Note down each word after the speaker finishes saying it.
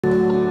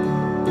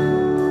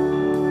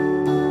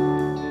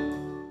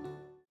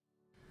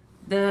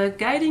The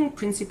guiding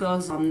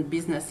principles on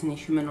business and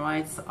human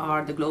rights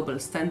are the global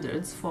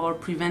standards for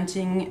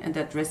preventing and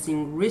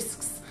addressing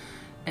risks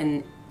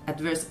and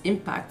adverse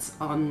impacts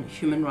on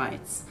human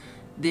rights.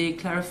 They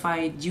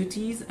clarify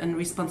duties and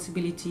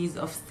responsibilities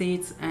of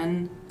states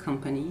and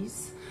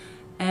companies,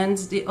 and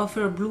they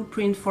offer a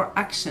blueprint for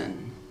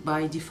action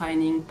by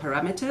defining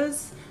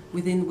parameters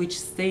within which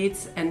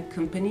states and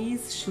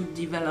companies should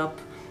develop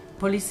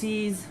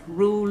policies,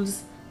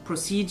 rules,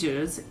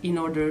 procedures in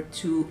order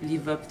to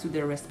live up to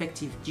their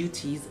respective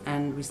duties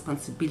and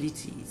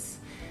responsibilities.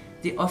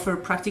 They offer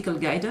practical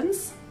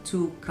guidance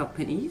to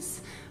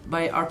companies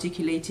by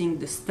articulating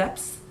the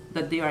steps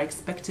that they are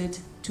expected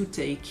to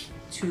take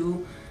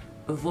to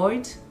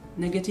avoid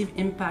negative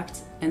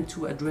impact and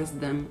to address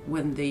them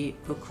when they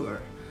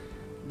occur.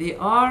 They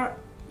are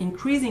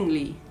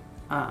increasingly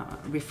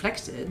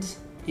reflected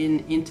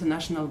in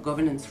international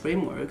governance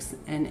frameworks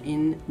and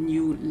in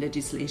new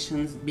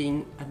legislations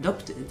being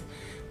adopted,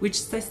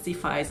 which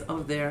testifies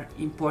of their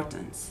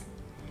importance.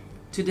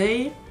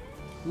 Today,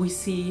 we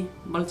see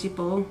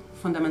multiple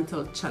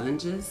fundamental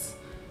challenges: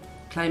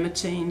 climate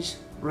change,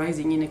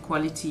 rising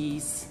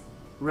inequalities,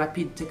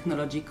 rapid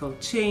technological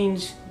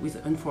change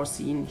with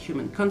unforeseen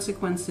human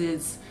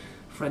consequences,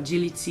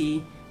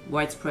 fragility,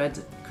 widespread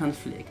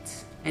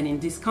conflict. And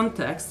in this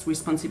context,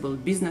 responsible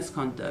business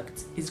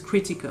conduct is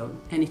critical,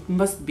 and it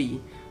must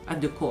be at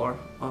the core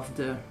of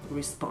the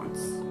response.